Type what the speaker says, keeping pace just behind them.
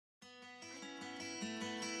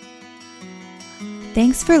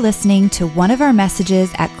Thanks for listening to one of our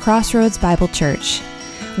messages at Crossroads Bible Church.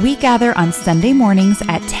 We gather on Sunday mornings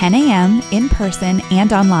at 10 a.m. in person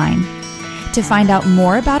and online. To find out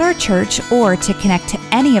more about our church or to connect to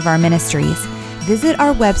any of our ministries, visit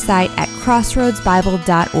our website at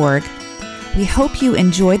crossroadsbible.org. We hope you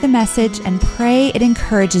enjoy the message and pray it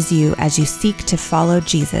encourages you as you seek to follow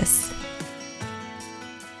Jesus.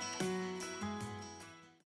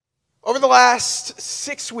 Over the last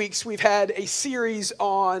 6 weeks, we've had a series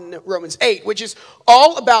on Romans 8, which is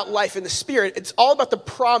all about life in the Spirit. It's all about the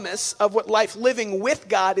promise of what life living with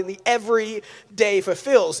God in the everyday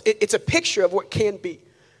fulfills. It's a picture of what can be.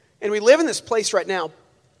 And we live in this place right now,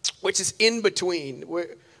 which is in between.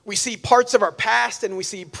 We see parts of our past and we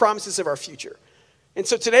see promises of our future. And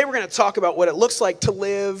so today we're going to talk about what it looks like to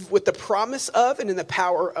live with the promise of and in the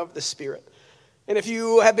power of the Spirit. And if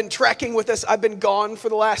you have been tracking with us, I've been gone for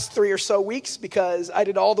the last 3 or so weeks because I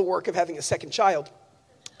did all the work of having a second child.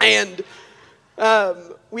 And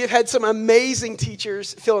we have had some amazing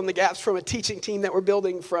teachers fill in the gaps from a teaching team that we're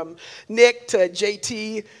building, from Nick to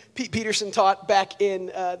JT. Pete Peterson taught back in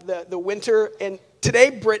the winter. And today,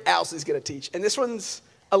 Britt Owsley is going to teach. And this one's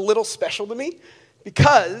a little special to me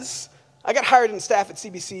because I got hired in staff at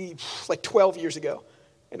CBC like 12 years ago.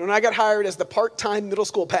 And when I got hired as the part-time middle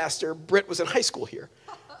school pastor, Britt was in high school here.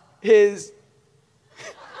 His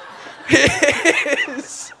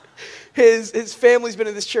family's been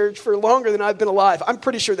in this church for longer than I've been alive. I'm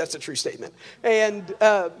pretty sure that's a true statement. And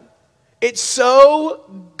it's so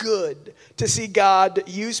good to see God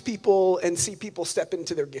use people and see people step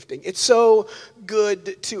into their gifting. It's so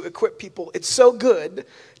good to equip people. It's so good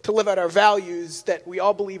to live out our values that we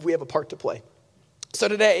all believe we have a part to play. So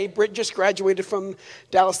today, Britt just graduated from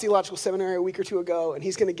Dallas Theological Seminary a week or two ago, and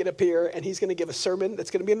he's going to get up here and he's going to give a sermon that's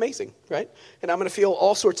going to be amazing, right? And I'm going to feel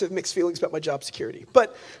all sorts of mixed feelings about my job security.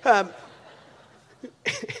 But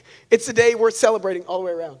it's a day worth celebrating all the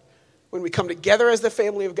way around. When we come together as the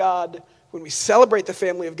family of God, when we celebrate the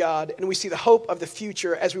family of God, and we see the hope of the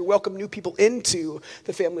future as we welcome new people into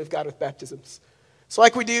the family of God with baptisms. So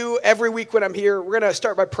like we do every week when I'm here, we're going to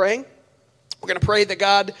start by praying. We're going to pray that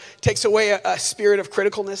God takes away a spirit of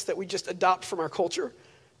criticalness that we just adopt from our culture,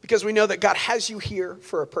 because we know that God has you here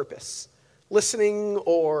for a purpose. Listening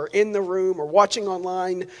or in the room or watching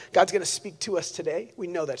online, God's going to speak to us today. We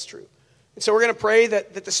know that's true. And so we're going to pray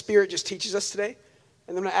that the Spirit just teaches us today.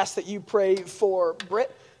 And I'm going to ask that you pray for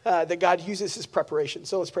Britt, that God uses his preparation.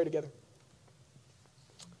 So let's pray together.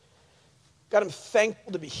 God, I'm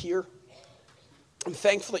thankful to be here. I'm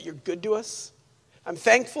thankful that you're good to us. I'm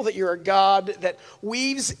thankful that you're a God that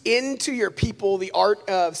weaves into your people the art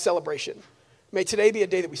of celebration. May today be a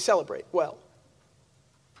day that we celebrate well.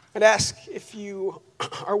 I'd ask if you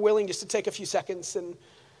are willing just to take a few seconds and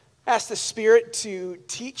ask the Spirit to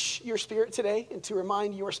teach your spirit today and to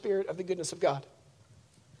remind your spirit of the goodness of God.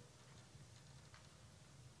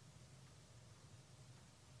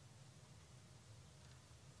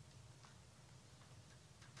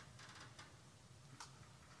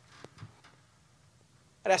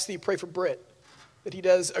 I'd ask that you pray for Britt, that he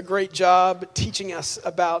does a great job teaching us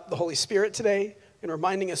about the Holy Spirit today and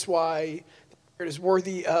reminding us why the Spirit is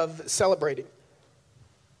worthy of celebrating.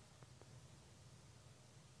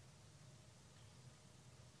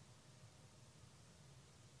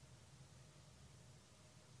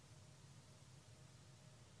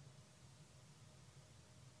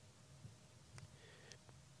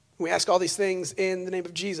 We ask all these things in the name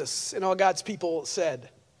of Jesus, and all God's people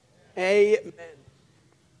said, Amen.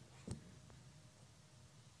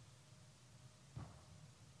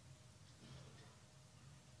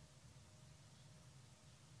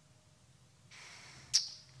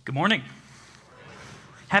 Good morning.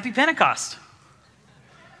 Happy Pentecost.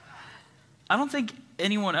 I don't think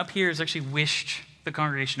anyone up here has actually wished the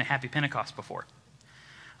congregation a happy Pentecost before.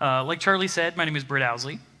 Like Charlie said, my name is Britt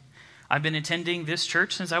Owsley. I've been attending this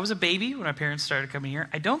church since I was a baby when my parents started coming here.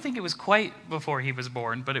 I don't think it was quite before he was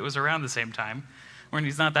born, but it was around the same time, when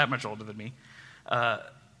he's not that much older than me. I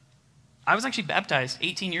was actually baptized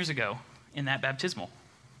 18 years ago in that baptismal.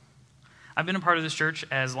 I've been a part of this church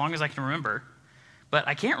as long as I can remember, but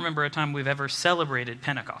I can't remember a time we've ever celebrated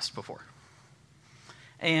Pentecost before.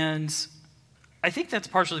 And I think that's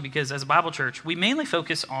partially because as a Bible church, we mainly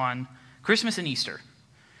focus on Christmas and Easter.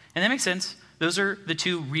 And that makes sense. Those are the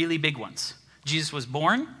two really big ones. Jesus was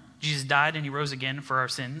born, Jesus died, and he rose again for our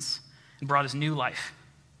sins and brought us new life.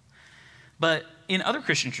 But in other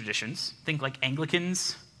Christian traditions, think like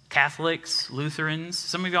Anglicans, Catholics, Lutherans,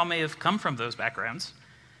 some of y'all may have come from those backgrounds.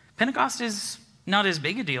 Pentecost is not as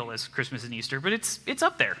big a deal as Christmas and Easter, but it's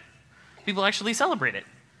up there. People actually celebrate it.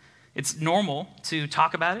 It's normal to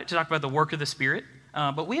talk about it, to talk about the work of the Spirit,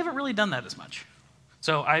 but we haven't really done that as much.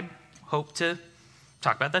 So I hope to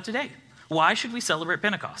talk about that today. Why should we celebrate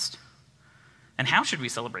Pentecost? And how should we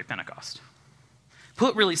celebrate Pentecost?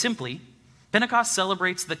 Put really simply, Pentecost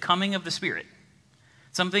celebrates the coming of the Spirit,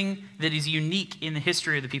 something that is unique in the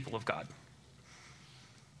history of the people of God.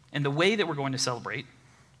 And the way that we're going to celebrate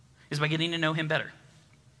is by getting to know him better.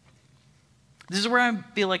 This is where I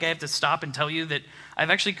feel like I have to stop and tell you that I've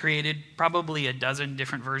actually created probably a dozen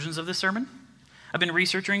different versions of this sermon. I've been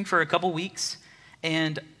researching for a couple weeks,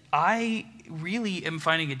 and I really am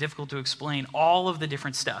finding it difficult to explain all of the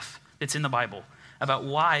different stuff that's in the Bible about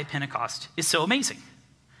why Pentecost is so amazing.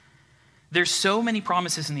 There's so many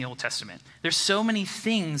promises in the Old Testament. There's so many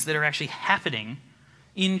things that are actually happening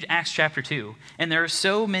in Acts chapter 2. And there are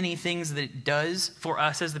so many things that it does for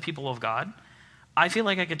us as the people of God. I feel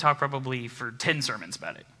like I could talk probably for 10 sermons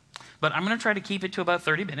about it. But I'm going to try to keep it to about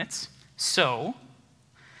 30 minutes. So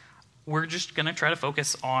we're just going to try to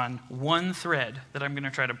focus on one thread that I'm going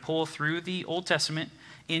to try to pull through the Old Testament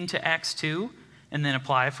into Acts 2 and then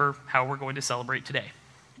apply for how we're going to celebrate today.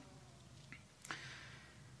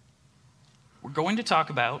 We're going to talk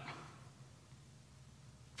about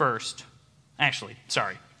first, actually,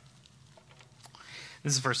 sorry.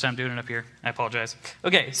 This is the first time doing it up here. I apologize.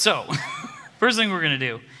 Okay, so first thing we're going to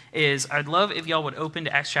do is I'd love if y'all would open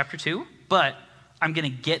to Acts chapter 2, but I'm going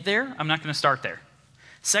to get there. I'm not going to start there.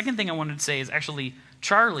 Second thing I wanted to say is actually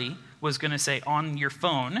Charlie was going to say on your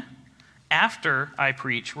phone, after I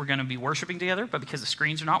preach, we're going to be worshiping together, but because the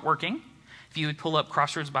screens are not working, if you would pull up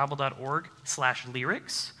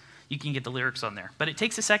crossroadsbible.org/lyrics, you can get the lyrics on there. But it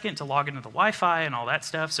takes a second to log into the Wi-Fi and all that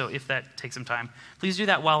stuff, so if that takes some time, please do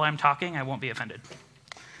that while I'm talking. I won't be offended.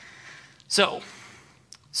 So,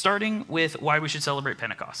 starting with why we should celebrate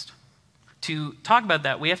Pentecost. To talk about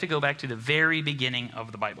that, we have to go back to the very beginning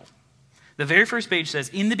of the Bible. The very first page says,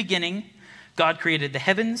 "In the beginning, God created the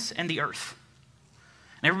heavens and the earth."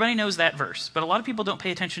 And everybody knows that verse, but a lot of people don't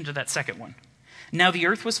pay attention to that second one. "Now the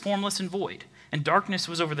earth was formless and void, and darkness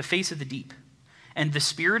was over the face of the deep. And the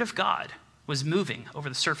Spirit of God was moving over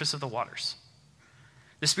the surface of the waters."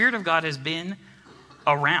 The Spirit of God has been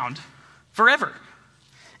around forever.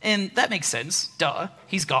 And that makes sense. Duh,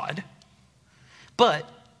 he's God. But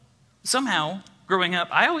somehow, growing up,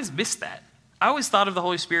 I always missed that. I always thought of the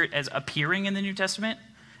Holy Spirit as appearing in the New Testament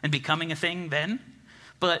and becoming a thing then.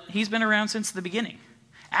 But he's been around since the beginning.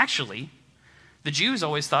 Actually, the Jews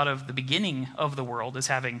always thought of the beginning of the world as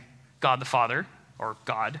having God the Father, or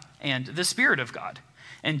God, and the Spirit of God.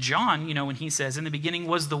 And John, when he says, "In the beginning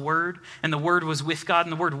was the Word, and the Word was with God,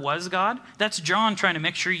 and the Word was God," that's John trying to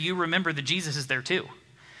make sure you remember that Jesus is there too.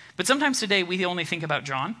 But sometimes today we only think about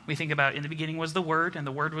John. We think about "in the beginning was the Word, and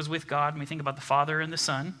the Word was with God," and we think about the Father and the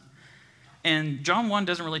Son. And John 1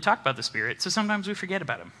 doesn't really talk about the Spirit, so sometimes we forget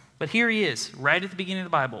about him. But here he is, right at the beginning of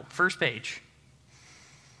the Bible, first page.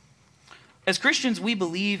 As Christians, we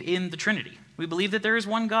believe in the Trinity. We believe that there is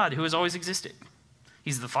one God who has always existed.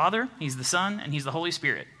 He's the Father, he's the Son, and he's the Holy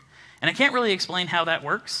Spirit. And I can't really explain how that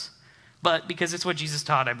works, but because it's what Jesus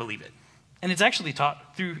taught, I believe it. And it's actually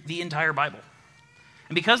taught through the entire Bible.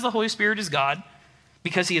 And because the Holy Spirit is God,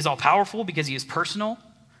 because he is all-powerful, because he is personal,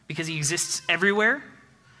 because he exists everywhere,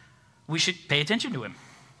 we should pay attention to him.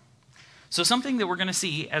 So something that we're going to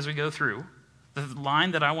see as we go through, the line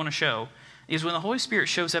that I want to show, is when the Holy Spirit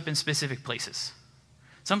shows up in specific places.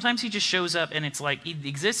 Sometimes he just shows up and it's like he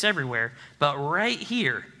exists everywhere, but right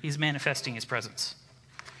here, he's manifesting his presence.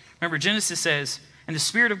 Remember, Genesis says, "And the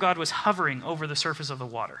Spirit of God was hovering over the surface of the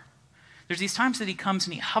water." There's these times that he comes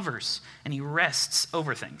and he hovers and he rests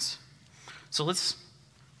over things. So let's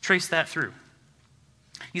trace that through.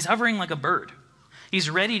 He's hovering like a bird. He's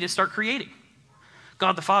ready to start creating.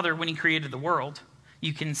 God the Father, when he created the world,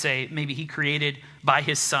 you can say maybe he created by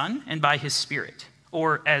his Son and by his Spirit.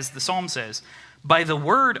 Or as the Psalm says, "By the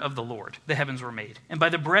word of the Lord the heavens were made, and by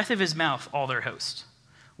the breath of his mouth all their host."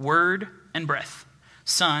 Word and breath,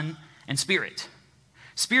 Son and Spirit.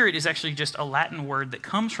 Spirit is actually just a Latin word that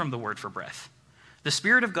comes from the word for breath. The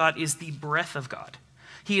Spirit of God is the breath of God.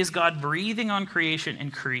 He is God breathing on creation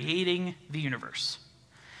and creating the universe.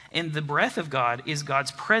 And the breath of God is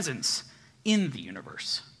God's presence in the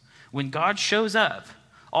universe. When God shows up,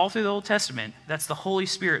 all through the Old Testament, that's the Holy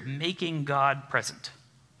Spirit making God present.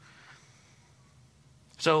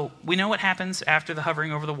 So we know what happens after the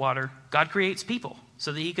hovering over the water. God creates people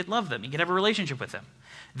so that he could love them. He could have a relationship with them.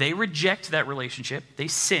 They reject that relationship. They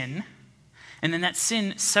sin. And then that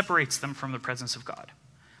sin separates them from the presence of God.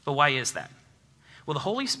 But why is that? Well, the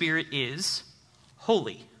Holy Spirit is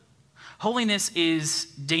holy. Holiness is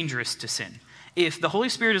dangerous to sin. If the Holy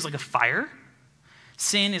Spirit is like a fire,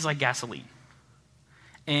 sin is like gasoline.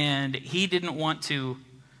 And he didn't want to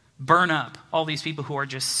burn up all these people who are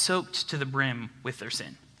just soaked to the brim with their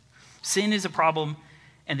sin. Sin is a problem,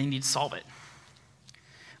 and they need to solve it.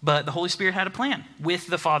 But the Holy Spirit had a plan with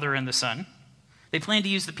the Father and the Son. They planned to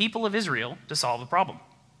use the people of Israel to solve the problem.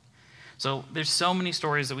 So there's so many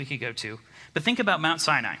stories that we could go to. But think about Mount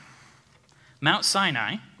Sinai. Mount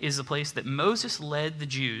Sinai is the place that Moses led the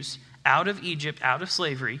Jews out of Egypt, out of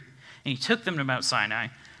slavery, and he took them to Mount Sinai,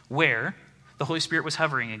 where the Holy Spirit was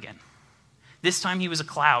hovering again. This time he was a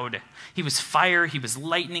cloud. He was fire, he was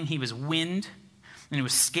lightning, he was wind, and it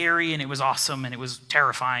was scary, and it was awesome, and it was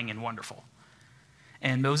terrifying and wonderful.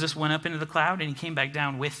 And Moses went up into the cloud, and he came back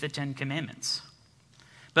down with the 10 Commandments.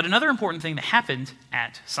 But another important thing that happened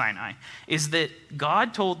at Sinai is that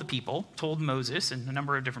God told Moses and a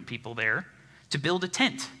number of different people there, to build a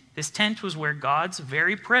tent. This tent was where God's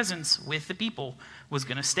very presence with the people was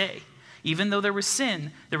going to stay. Even though there was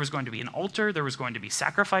sin, there was going to be an altar, there was going to be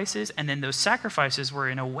sacrifices, and then those sacrifices were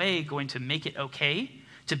in a way going to make it okay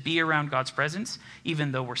to be around God's presence,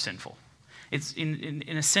 even though we're sinful. It's, in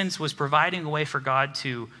a sense, was providing a way for God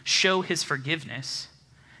to show his forgiveness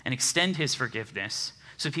and extend his forgiveness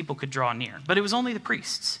so people could draw near. But it was only the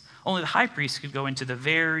priests. Only the high priest could go into the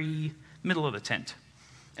very middle of the tent.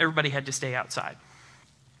 Everybody had to stay outside.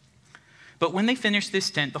 But when they finished this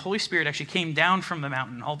tent, the Holy Spirit actually came down from the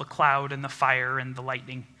mountain, all the cloud and the fire and the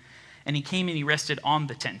lightning, and he came and he rested on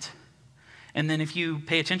the tent. And then if you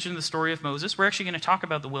pay attention to the story of Moses, we're actually going to talk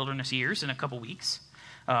about the wilderness years in a couple weeks.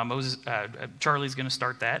 Charlie's going to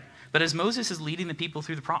start that. But as Moses is leading the people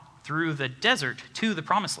through the desert to the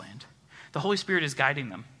promised land, the Holy Spirit is guiding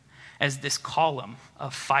them as this column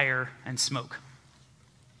of fire and smoke.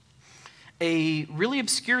 A really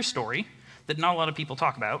obscure story that not a lot of people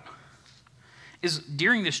talk about is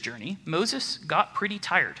during this journey, Moses got pretty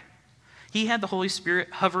tired. He had the Holy Spirit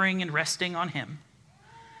hovering and resting on him,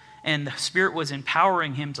 and the Spirit was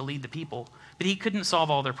empowering him to lead the people, but he couldn't solve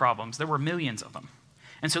all their problems. There were millions of them.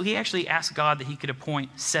 And so he actually asked God that he could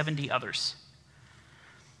appoint 70 others.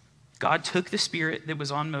 God took the Spirit that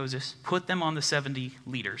was on Moses, put them on the 70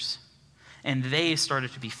 leaders, and they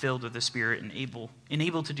started to be filled with the Spirit and able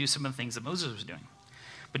to do some of the things that Moses was doing.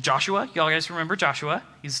 But Joshua, y'all guys remember Joshua?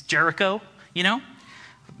 He's Jericho,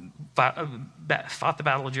 fought the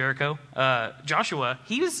Battle of Jericho. Joshua,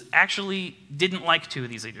 he didn't like 2 of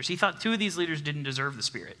these leaders. He thought 2 of these leaders didn't deserve the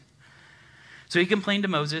Spirit. So he complained to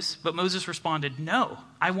Moses, but Moses responded, "No,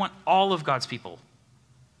 I want all of God's people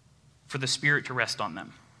for the Spirit to rest on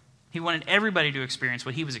them." He wanted everybody to experience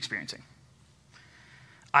what he was experiencing.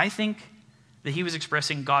 I think that he was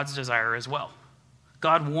expressing God's desire as well.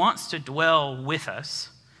 God wants to dwell with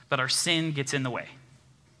us, but our sin gets in the way.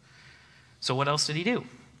 So what else did he do?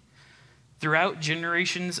 Throughout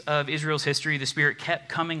generations of Israel's history, the Spirit kept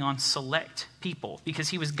coming on select people because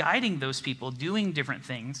he was guiding those people, doing different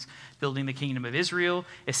things, building the kingdom of Israel,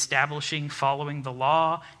 establishing, following the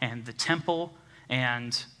law and the temple,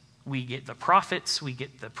 and we get the prophets, we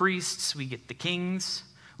get the priests, we get the kings,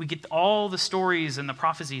 we get all the stories and the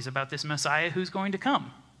prophecies about this Messiah who's going to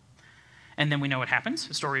come. And then we know what happens,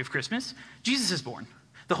 the story of Christmas. Jesus is born.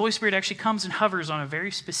 The Holy Spirit actually comes and hovers on a very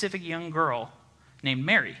specific young girl named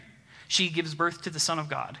Mary. She gives birth to the Son of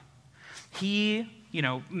God. He,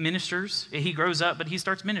 ministers. He grows up, but he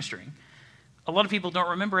starts ministering. A lot of people don't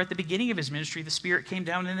remember at the beginning of his ministry, the Spirit came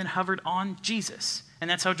down and then hovered on Jesus. And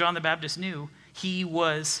that's how John the Baptist knew he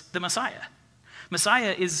was the Messiah.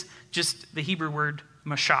 Messiah is just the Hebrew word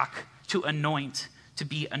mashach, to anoint, to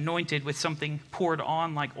be anointed with something poured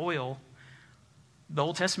on like oil. The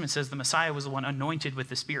Old Testament says the Messiah was the one anointed with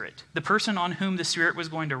the Spirit. The person on whom the Spirit was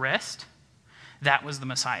going to rest, that was the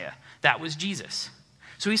Messiah. That was Jesus.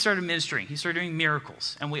 So he started ministering. He started doing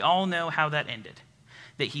miracles. And we all know how that ended.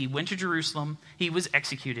 That he went to Jerusalem, he was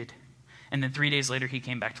executed, and then 3 days later he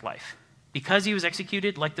came back to life. Because he was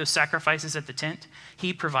executed, like those sacrifices at the tent,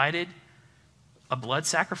 he provided a blood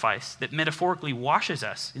sacrifice that metaphorically washes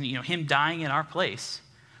us. And, him dying in our place,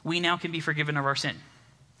 we now can be forgiven of our sin.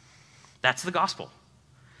 That's the gospel.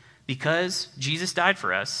 Because Jesus died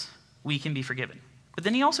for us, we can be forgiven. But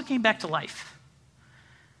then he also came back to life.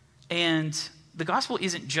 And the gospel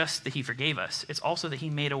isn't just that he forgave us, it's also that he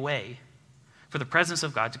made a way for the presence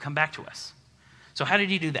of God to come back to us. So how did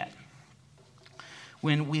he do that?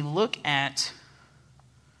 When we look at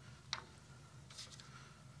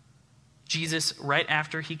Jesus right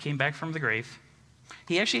after he came back from the grave,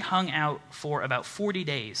 he actually hung out for about 40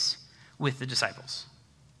 days with the disciples.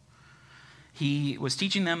 He was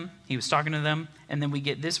teaching them, he was talking to them, and then we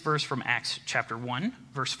get this verse from Acts chapter 1,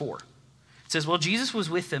 verse 4. It says, "While Jesus was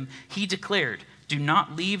with them, he declared, 'Do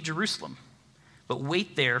not leave Jerusalem, but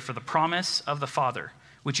wait there for the promise of the Father,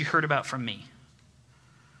 which you heard about from me.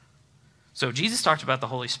 So Jesus talked about the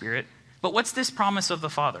Holy Spirit, but what's this promise of the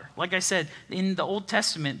Father? Like I said, in the Old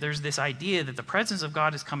Testament, there's this idea that the presence of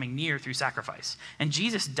God is coming near through sacrifice, and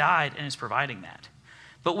Jesus died and is providing that.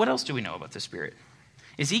 But what else do we know about the Spirit?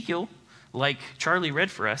 Ezekiel, like Charlie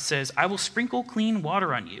read for us, says, I will sprinkle clean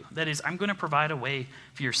water on you. That is, I'm going to provide a way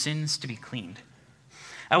for your sins to be cleaned.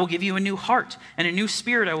 I will give you a new heart, and a new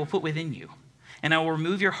spirit I will put within you. And I will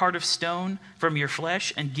remove your heart of stone from your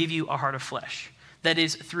flesh and give you a heart of flesh. That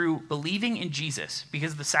is, through believing in Jesus,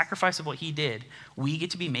 because of the sacrifice of what he did, we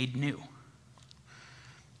get to be made new.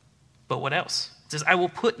 But what else? It says, I will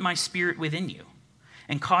put my spirit within you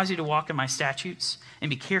and cause you to walk in my statutes and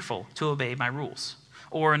be careful to obey my rules.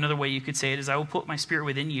 Or another way you could say it is, I will put my spirit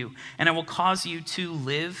within you and I will cause you to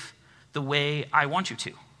live the way I want you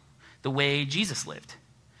to, the way Jesus lived.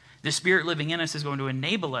 The Spirit living in us is going to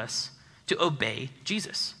enable us to obey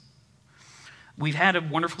Jesus. We've had a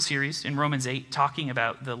wonderful series in Romans 8 talking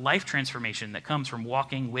about the life transformation that comes from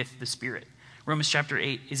walking with the Spirit. Romans chapter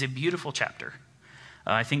 8 is a beautiful chapter.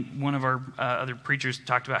 I think one of our other preachers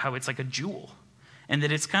talked about how it's like a jewel, and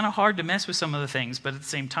that it's kind of hard to mess with some of the things, but at the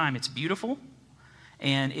same time, it's beautiful,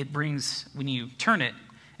 and it brings, when you turn it,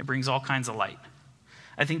 it brings all kinds of light.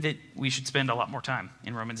 I think that we should spend a lot more time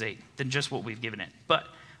in Romans 8 than just what we've given it, but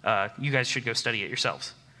you guys should go study it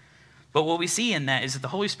yourselves. But what we see in that is that the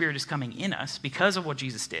Holy Spirit is coming in us because of what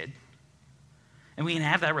Jesus did. And we can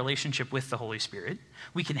have that relationship with the Holy Spirit.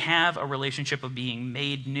 We can have a relationship of being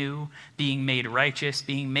made new, being made righteous,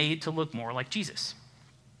 being made to look more like Jesus.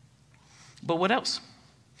 But what else?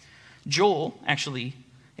 Joel actually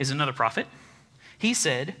is another prophet. He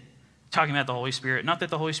said, talking about the Holy Spirit, not that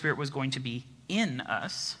the Holy Spirit was going to be in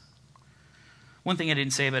us. One thing I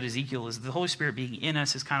didn't say about Ezekiel is the Holy Spirit being in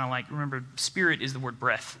us is kind of like, remember, spirit is the word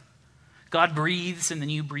breath. God breathes, and then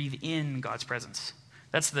you breathe in God's presence.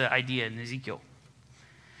 That's the idea in Ezekiel.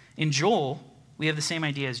 In Joel, we have the same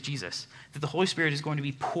idea as Jesus, that the Holy Spirit is going to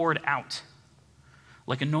be poured out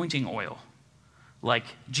like anointing oil. Like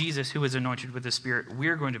Jesus, who was anointed with the Spirit,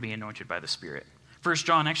 we're going to be anointed by the Spirit. 1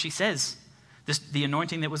 John actually says the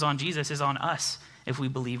anointing that was on Jesus is on us if we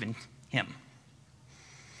believe in him.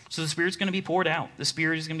 So the Spirit's going to be poured out. The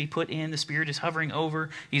Spirit is going to be put in. The Spirit is hovering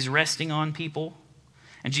over. He's resting on people.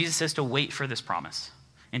 And Jesus says to wait for this promise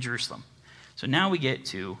in Jerusalem. So now we get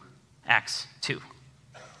to Acts 2.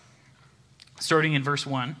 Starting in verse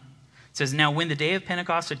 1, it says, Now when the day of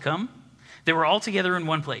Pentecost had come, they were all together in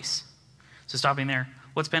one place. So stopping there,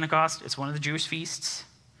 what's Pentecost? It's one of the Jewish feasts.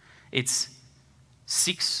 It's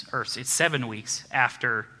 7 weeks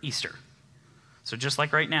after Easter. So just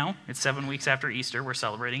like right now, it's 7 weeks after Easter. We're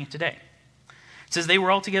celebrating it today. It says they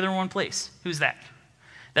were all together in one place. Who's that?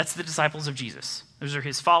 That's the disciples of Jesus. Those are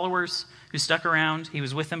his followers who stuck around. He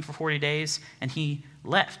was with them for 40 days, and he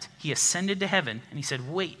left. He ascended to heaven, and he said,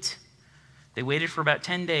 wait. They waited for about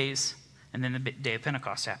 10 days, and then the day of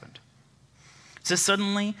Pentecost happened. It says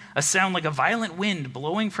suddenly a sound like a violent wind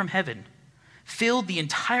blowing from heaven filled the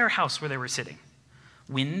entire house where they were sitting.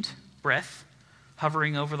 Wind, breath,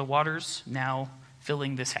 hovering over the waters, now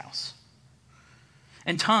filling this house.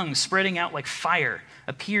 And tongues spreading out like fire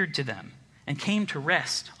appeared to them and came to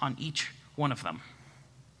rest on each one of them.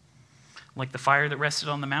 Like the fire that rested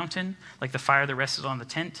on the mountain, like the fire that rested on the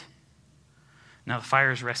tent. Now the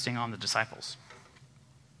fire is resting on the disciples.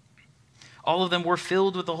 All of them were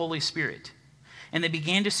filled with the Holy Spirit, and they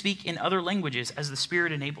began to speak in other languages as the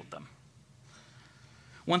Spirit enabled them.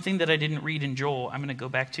 One thing that I didn't read in Joel, I'm going to go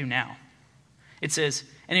back to now. It says,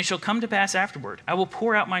 And it shall come to pass afterward, I will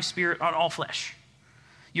pour out my Spirit on all flesh.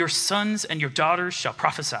 Your sons and your daughters shall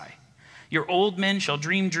prophesy. Your old men shall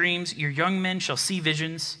dream dreams, your young men shall see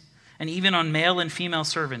visions, and even on male and female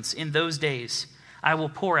servants in those days I will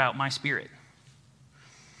pour out my Spirit.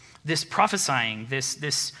 This prophesying,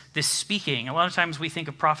 this speaking, a lot of times we think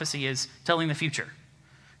of prophecy as telling the future.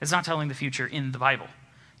 It's not telling the future in the Bible.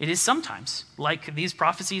 It is sometimes, like these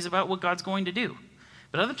prophecies about what God's going to do.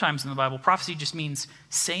 But other times in the Bible, prophecy just means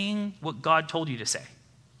saying what God told you to say.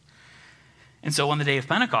 And so on the day of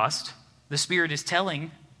Pentecost, the Spirit is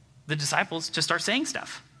telling the disciples to start saying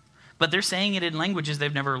stuff. But they're saying it in languages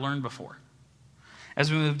they've never learned before. As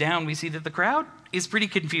we move down, we see that the crowd is pretty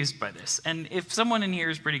confused by this. And if someone in here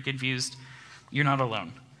is pretty confused, you're not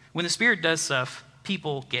alone. When the Spirit does stuff,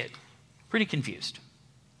 people get pretty confused.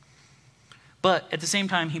 But at the same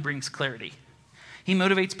time, he brings clarity. He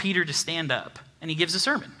motivates Peter to stand up, and he gives a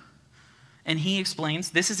sermon. And he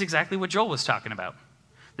explains, this is exactly what Joel was talking about.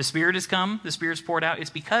 The Spirit has come, the Spirit's poured out. It's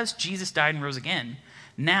because Jesus died and rose again.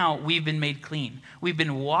 Now we've been made clean. We've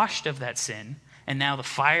been washed of that sin, and now the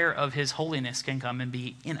fire of his holiness can come and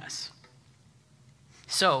be in us.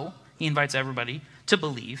 So he invites everybody to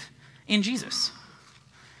believe in Jesus.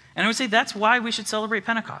 And I would say that's why we should celebrate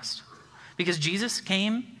Pentecost. Because Jesus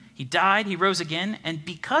came, he died, he rose again, and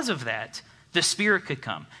because of that, the Spirit could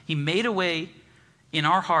come. He made a way in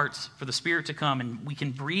our hearts for the Spirit to come, and we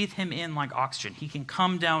can breathe him in like oxygen. He can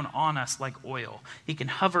come down on us like oil. He can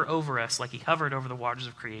hover over us like he hovered over the waters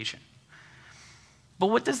of creation. But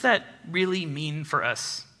what does that really mean for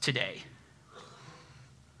us today?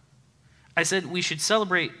 I said we should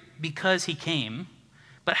celebrate because he came,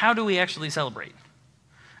 but how do we actually celebrate?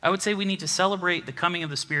 I would say we need to celebrate the coming of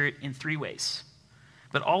the Spirit in 3 ways,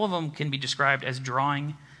 but all of them can be described as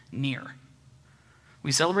drawing near.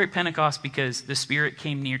 We celebrate Pentecost because the Spirit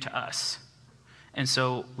came near to us, and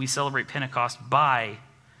so we celebrate Pentecost by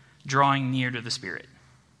drawing near to the Spirit,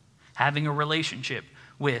 having a relationship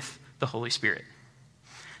with the Holy Spirit.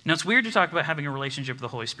 Now, it's weird to talk about having a relationship with the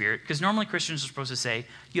Holy Spirit because normally Christians are supposed to say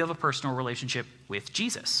you have a personal relationship with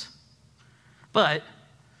Jesus. But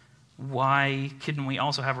why couldn't we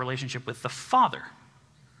also have a relationship with the Father?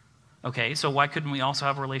 Okay, so why couldn't we also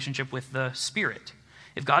have a relationship with the Spirit?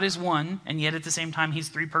 If God is one, and yet at the same time he's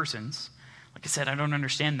 3 persons, like I said, I don't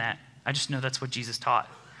understand that. I just know that's what Jesus taught.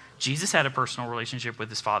 Jesus had a personal relationship with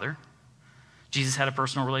his Father. Jesus had a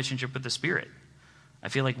personal relationship with the Spirit. I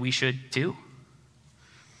feel like we should too.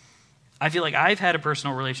 I feel like I've had a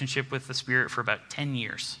personal relationship with the Spirit for about 10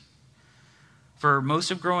 years. For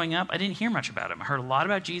most of growing up, I didn't hear much about him. I heard a lot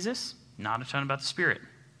about Jesus, not a ton about the Spirit.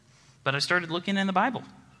 But I started looking in the Bible.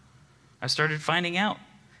 I started finding out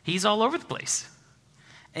he's all over the place.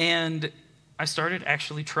 And I started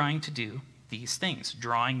actually trying to do these things,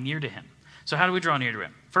 drawing near to him. So how do we draw near to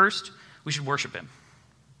him? First, we should worship him.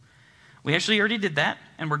 We actually already did that,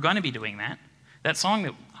 and we're going to be doing that. That song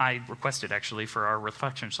that I requested actually for our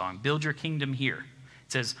reflection song, Build Your Kingdom Here.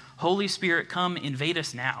 It says, Holy Spirit, come invade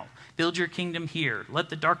us now. Build your kingdom here. Let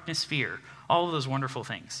the darkness fear. All of those wonderful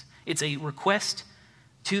things. It's a request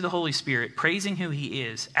to the Holy Spirit, praising who he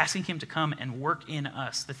is, asking him to come and work in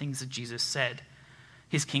us the things that Jesus said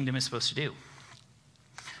his kingdom is supposed to do.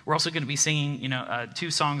 We're also going to be singing,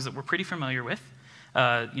 2 songs that we're pretty familiar with.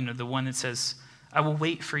 The one that says, I will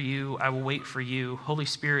wait for you, I will wait for you. Holy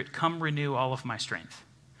Spirit, come renew all of my strength.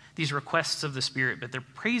 These requests of the Spirit, but they're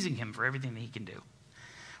praising him for everything that he can do.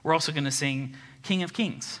 We're also going to sing King of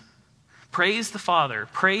Kings. Praise the Father,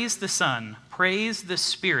 praise the Son, praise the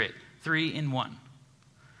Spirit, 3 in 1.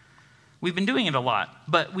 We've been doing it a lot,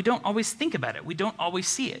 but we don't always think about it. We don't always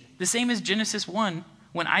see it. The same as Genesis 1,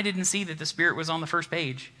 when I didn't see that the Spirit was on the first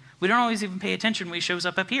page. We don't always even pay attention when he shows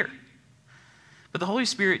up here. But the Holy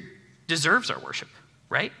Spirit deserves our worship,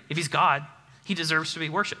 right? If he's God, he deserves to be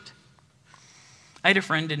worshiped. I had a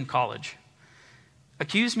friend in college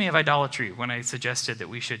accused me of idolatry when I suggested that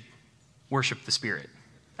we should worship the Spirit.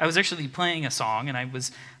 I was actually playing a song, and I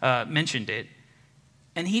was mentioned it,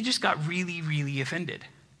 and he just got really, really offended.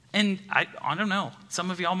 And I don't know,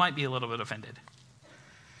 some of y'all might be a little bit offended.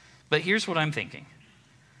 But here's what I'm thinking.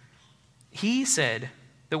 He said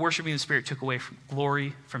that worshiping the Spirit took away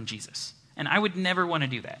glory from Jesus. And I would never want to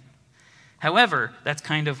do that. However, that's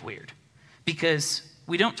kind of weird because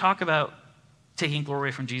we don't talk about taking glory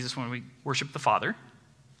away from Jesus when we worship the Father.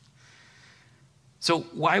 So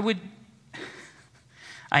why would,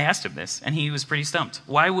 I asked him this and he was pretty stumped.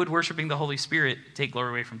 Why would worshiping the Holy Spirit take glory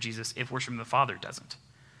away from Jesus if worshiping the Father doesn't?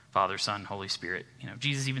 Father, Son, Holy Spirit.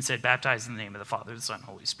 Jesus even said, baptize in the name of the Father, the Son,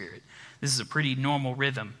 Holy Spirit. This is a pretty normal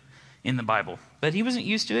rhythm in the Bible. But he wasn't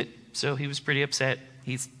used to it, so he was pretty upset.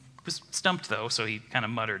 He was stumped, though, so he kind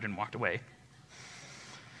of muttered and walked away.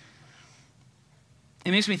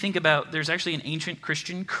 It makes me think about, there's actually an ancient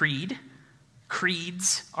Christian creed.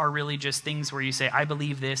 Creeds are really just things where you say, I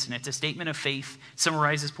believe this, and it's a statement of faith,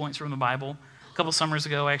 summarizes points from the Bible. A couple summers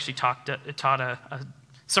ago, I actually taught a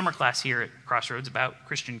summer class here at Crossroads about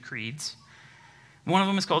Christian creeds. One of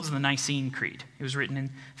them is called the Nicene Creed. It was written in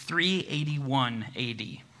 381 AD.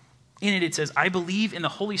 In it, it says, I believe in the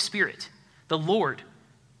Holy Spirit, the Lord,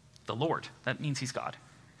 that means he's God,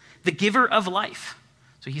 the giver of life.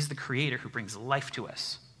 So he's the creator who brings life to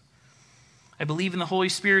us. I believe in the Holy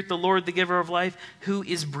Spirit, the Lord, the giver of life, who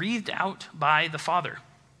is breathed out by the Father,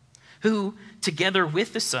 who, together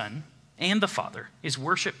with the Son and the Father, is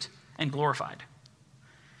worshiped and glorified.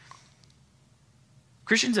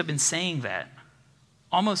 Christians have been saying that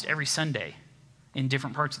almost every Sunday in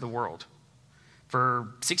different parts of the world for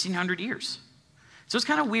 1,600 years. So it's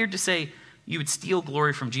kind of weird to say you would steal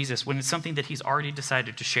glory from Jesus when it's something that he's already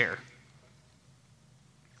decided to share.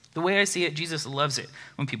 The way I see it, Jesus loves it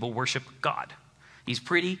when people worship God. He's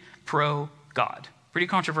pretty pro-God. Pretty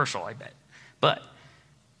controversial, I bet. But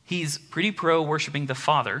he's pretty pro-worshiping the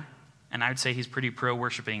Father and I would say he's pretty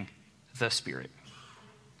pro-worshiping the Spirit.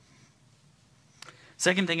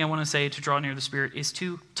 Second thing I want to say to draw near the Spirit is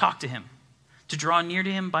to talk to him, to draw near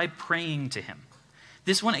to him by praying to him.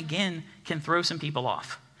 This one, again, can throw some people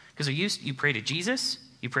off because you pray to Jesus,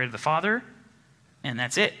 you pray to the Father, and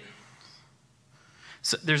that's it.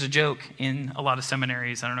 So there's a joke in a lot of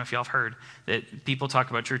seminaries, I don't know if y'all have heard, that people talk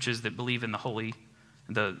about churches that believe in the Holy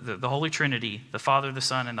Trinity, the Father, the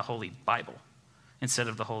Son, and the Holy Bible, instead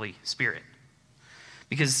of the Holy Spirit.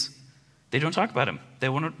 Because they don't talk about him. They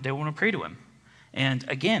want to pray to him. And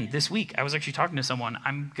again, this week, I was actually talking to someone,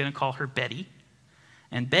 I'm going to call her Betty.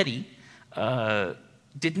 And Betty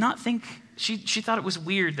did not think, she thought it was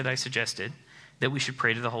weird that I suggested that we should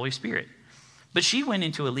pray to the Holy Spirit. But she went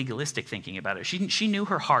into a legalistic thinking about it. She knew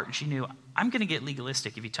her heart, and she knew, I'm going to get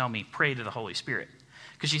legalistic if you tell me pray to the Holy Spirit.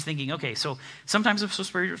 Because she's thinking, okay, so sometimes I'm supposed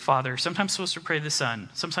to pray to the Father, sometimes I'm supposed to pray to the Son,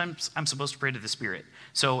 sometimes I'm supposed to pray to the Spirit.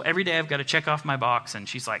 So every day I've got to check off my box, and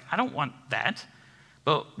she's like, I don't want that,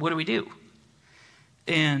 but what do we do?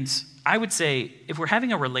 And I would say, if we're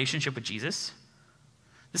having a relationship with Jesus,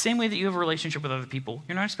 the same way that you have a relationship with other people,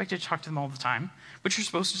 you're not expected to talk to them all the time, but you're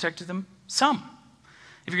supposed to talk to them some.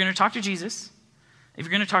 If you're going to talk to Jesus, if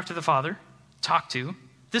you're going to talk to the Father, talk to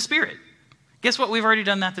the Spirit. Guess what? We've already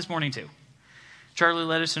done that this morning too. Charlie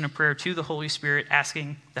led us in a prayer to the Holy Spirit,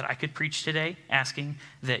 asking that I could preach today, asking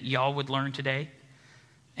that y'all would learn today.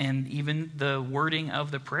 And even the wording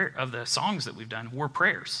of the prayer, of the songs that we've done, were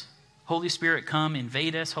prayers. Holy Spirit, come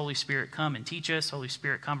invade us. Holy Spirit, come and teach us. Holy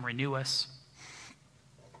Spirit, come renew us.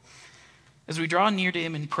 As we draw near to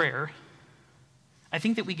him in prayer, I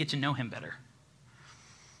think that we get to know him better.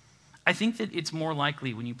 I think that it's more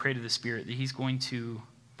likely when you pray to the Spirit that he's going to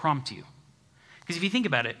prompt you. Because if you think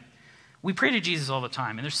about it, we pray to Jesus all the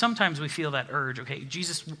time, and there's sometimes we feel that urge, okay,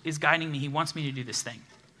 Jesus is guiding me, he wants me to do this thing.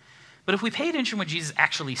 But if we pay attention to what Jesus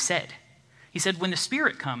actually said, he said, when the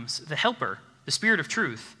Spirit comes, the helper, the Spirit of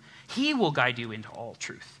truth, he will guide you into all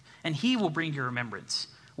truth, and he will bring to your remembrance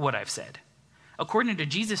what I've said. According to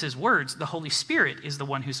Jesus' words, the Holy Spirit is the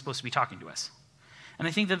one who's supposed to be talking to us. And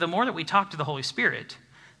I think that the more that we talk to the Holy Spirit,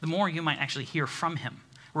 the more you might actually hear from him.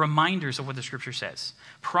 Reminders of what the Scripture says,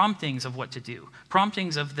 promptings of what to do,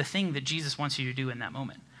 promptings of the thing that Jesus wants you to do in that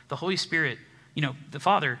moment. The Holy Spirit, the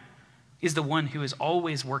Father, is the one who is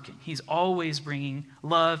always working. He's always bringing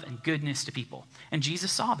love and goodness to people. And Jesus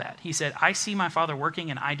saw that. He said, I see my Father working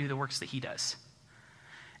and I do the works that he does.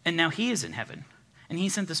 And now he is in heaven, and he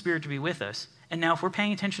sent the Spirit to be with us. And now if we're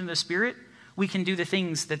paying attention to the Spirit, we can do the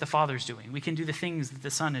things that the Father's doing. We can do the things that the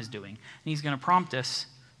Son is doing. And he's going to prompt us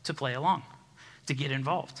to play along, to get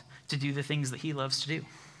involved, to do the things that he loves to do.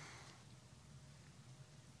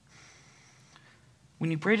 When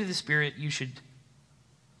you pray to the Spirit, you should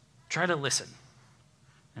try to listen,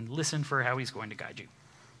 and listen for how he's going to guide you.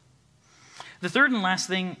 The third and last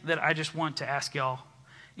thing that I just want to ask y'all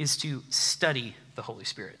is to study the Holy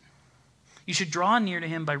Spirit. You should draw near to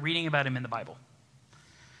him by reading about him in the Bible.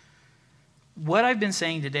 What I've been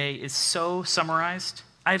saying today is so summarized.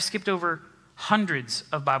 I've skipped over hundreds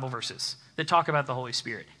of Bible verses that talk about the Holy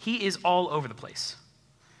Spirit. He is all over the place.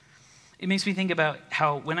 It makes me think about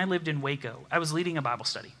how when I lived in Waco, I was leading a Bible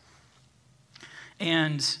study.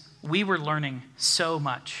 And we were learning so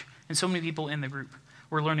much, and so many people in the group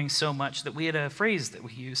were learning so much that we had a phrase that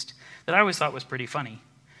we used that I always thought was pretty funny.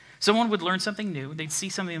 Someone would learn something new. They'd see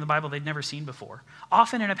something in the Bible they'd never seen before,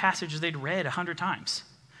 often in a passage they'd read 100 times.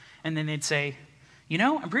 And then they'd say,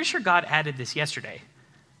 I'm pretty sure God added this yesterday.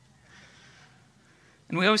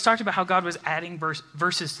 And we always talked about how God was adding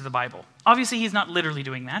verses to the Bible. Obviously, he's not literally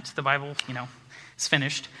doing that. The Bible, is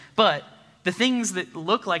finished. But the things that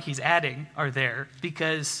look like he's adding are there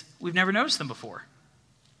because we've never noticed them before.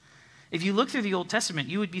 If you look through the Old Testament,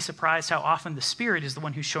 you would be surprised how often the Spirit is the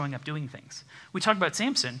one who's showing up doing things. We talk about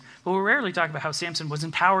Samson, but we rarely talk about how Samson was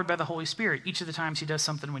empowered by the Holy Spirit each of the times he does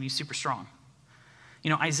something when he's super strong.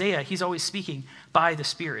 Isaiah, he's always speaking by the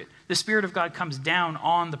Spirit. The Spirit of God comes down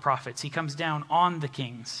on the prophets. He comes down on the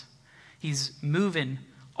kings. He's moving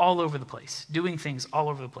all over the place, doing things all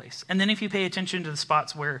over the place. And then if you pay attention to the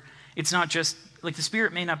spots where it's not just, like the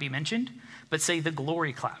Spirit may not be mentioned, but say the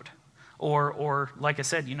glory cloud, or like I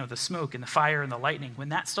said, the smoke and the fire and the lightning, when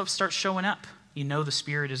that stuff starts showing up, the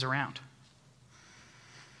Spirit is around.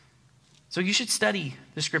 So you should study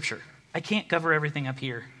the Scripture. I can't cover everything up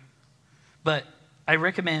here, but I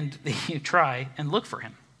recommend that you try and look for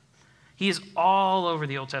him. He is all over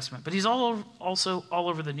the Old Testament, but he's also all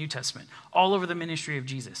over the New Testament, all over the ministry of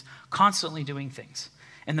Jesus, constantly doing things.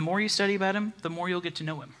 And the more you study about him, the more you'll get to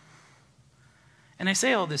know him. And I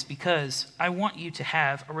say all this because I want you to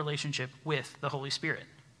have a relationship with the Holy Spirit.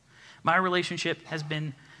 My relationship has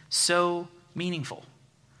been so meaningful.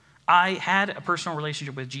 I had a personal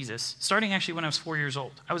relationship with Jesus, starting actually when I was 4 years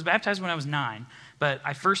old. I was baptized when I was 9, but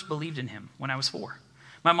I first believed in him when I was 4.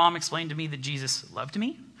 My mom explained to me that Jesus loved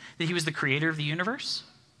me, that he was the creator of the universe,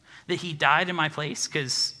 that he died in my place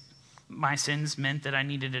because my sins meant that I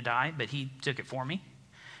needed to die, but he took it for me.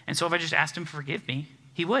 And so if I just asked him to forgive me,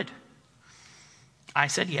 he would. I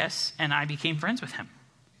said yes, and I became friends with him.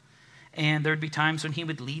 And there would be times when he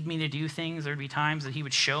would lead me to do things. There would be times that he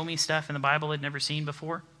would show me stuff in the Bible I'd never seen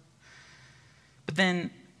before. But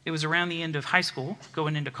then it was around the end of high school,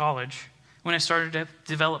 going into college, when I started to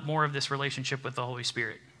develop more of this relationship with the Holy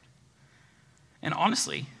Spirit. And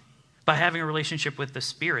honestly, by having a relationship with the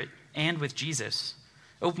Spirit and with Jesus,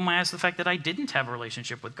 opened my eyes to the fact that I didn't have a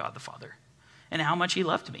relationship with God the Father, and how much he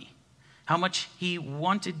loved me, how much he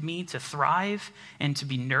wanted me to thrive and to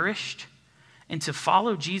be nourished and to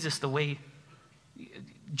follow Jesus the way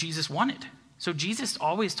Jesus wanted. So Jesus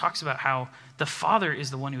always talks about how the Father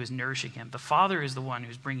is the one who is nourishing him. The Father is the one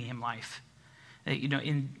who's bringing him life.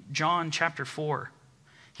 In John chapter 4,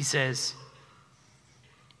 he says,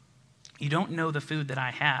 "You don't know the food that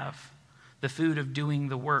I have, the food of doing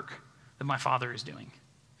the work that my Father is doing."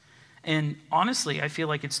 And honestly, I feel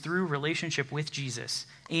like it's through relationship with Jesus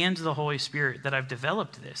and the Holy Spirit that I've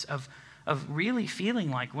developed this, of really feeling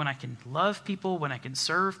like when I can love people, when I can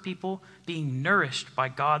serve people, being nourished by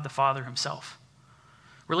God the Father himself.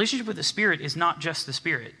 Relationship with the Spirit is not just the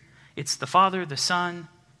Spirit. It's the Father, the Son,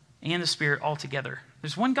 and the Spirit all together.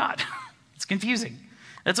 There's one God. It's confusing.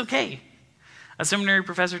 That's okay. A seminary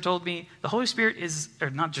professor told me the Holy Spirit is, or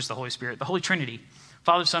not just the Holy Spirit, the Holy Trinity,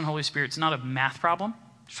 Father, Son, Holy Spirit, it's not a math problem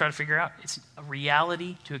to try to figure out. It's a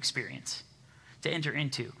reality to experience, to enter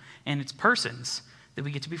into. And it's persons that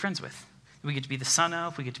we get to be friends with. We get to be the son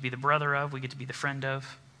of, we get to be the brother of, we get to be the friend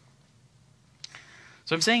of.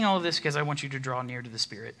 So I'm saying all of this because I want you to draw near to the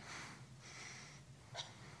Spirit.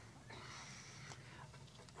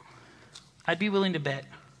 I'd be willing to bet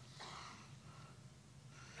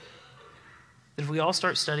that if we all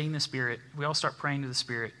start studying the Spirit, if we all start praying to the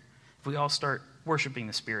Spirit, if we all start worshiping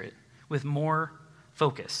the Spirit with more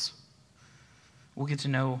focus, we'll get to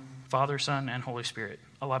know Father, Son, and Holy Spirit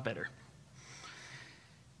a lot better.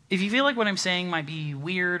 If you feel like what I'm saying might be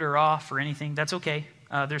weird or off or anything, that's okay.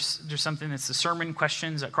 There's something that's the sermon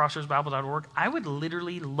questions at crossroadsbible.org. I would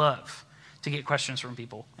literally love to get questions from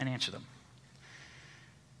people and answer them.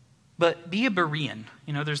 But be a Berean.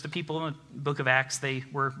 There's the people in the book of Acts, they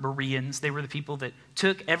were Bereans. They were the people that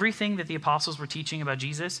took everything that the apostles were teaching about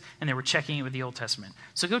Jesus and they were checking it with the Old Testament.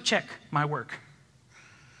 So go check my work.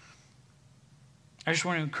 I just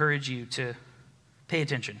want to encourage you to pay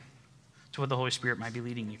attention to what the Holy Spirit might be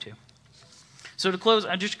leading you to. So to close,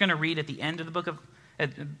 I'm just going to read at the end of the book of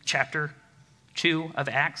chapter 2 of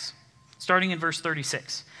Acts, starting in verse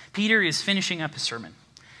 36. Peter is finishing up his sermon.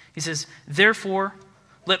 He says, "Therefore,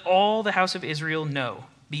 let all the house of Israel know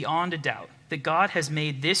beyond a doubt that God has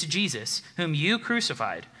made this Jesus, whom you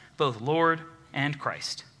crucified, both Lord and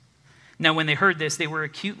Christ." Now when they heard this, they were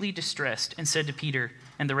acutely distressed and said to Peter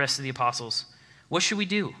and the rest of the apostles, "What should we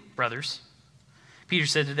do, brothers?" Peter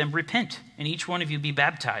said to them, "Repent, and each one of you be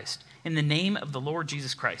baptized in the name of the Lord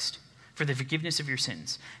Jesus Christ for the forgiveness of your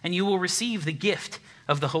sins, and you will receive the gift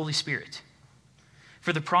of the Holy Spirit.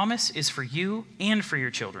 For the promise is for you and for your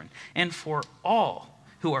children, and for all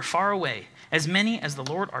who are far away, as many as the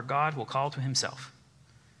Lord our God will call to himself."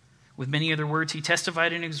 With many other words, he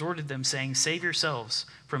testified and exhorted them, saying, "Save yourselves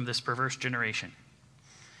from this perverse generation."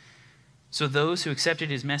 So those who accepted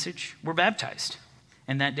his message were baptized.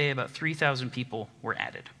 And that day, about 3,000 people were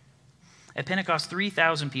added. At Pentecost,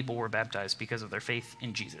 3,000 people were baptized because of their faith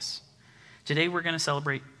in Jesus. Today, we're going to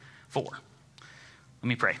celebrate 4. Let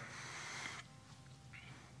me pray.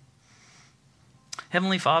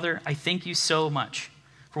 Heavenly Father, I thank you so much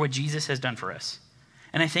for what Jesus has done for us.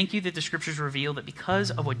 And I thank you that the scriptures reveal that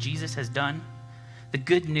because of what Jesus has done, the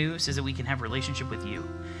good news is that we can have a relationship with you.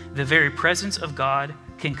 The very presence of God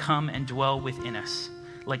can come and dwell within us,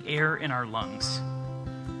 like air in our lungs.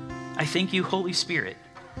 I thank you, Holy Spirit,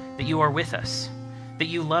 that you are with us, that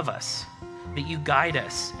you love us, that you guide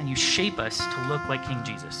us, and you shape us to look like King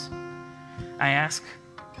Jesus. I ask,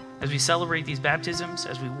 as we celebrate these baptisms,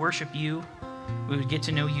 as we worship you, we would get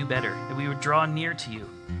to know you better, that we would draw near to you,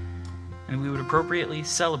 and we would appropriately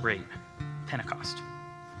celebrate Pentecost.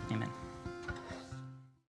 Amen.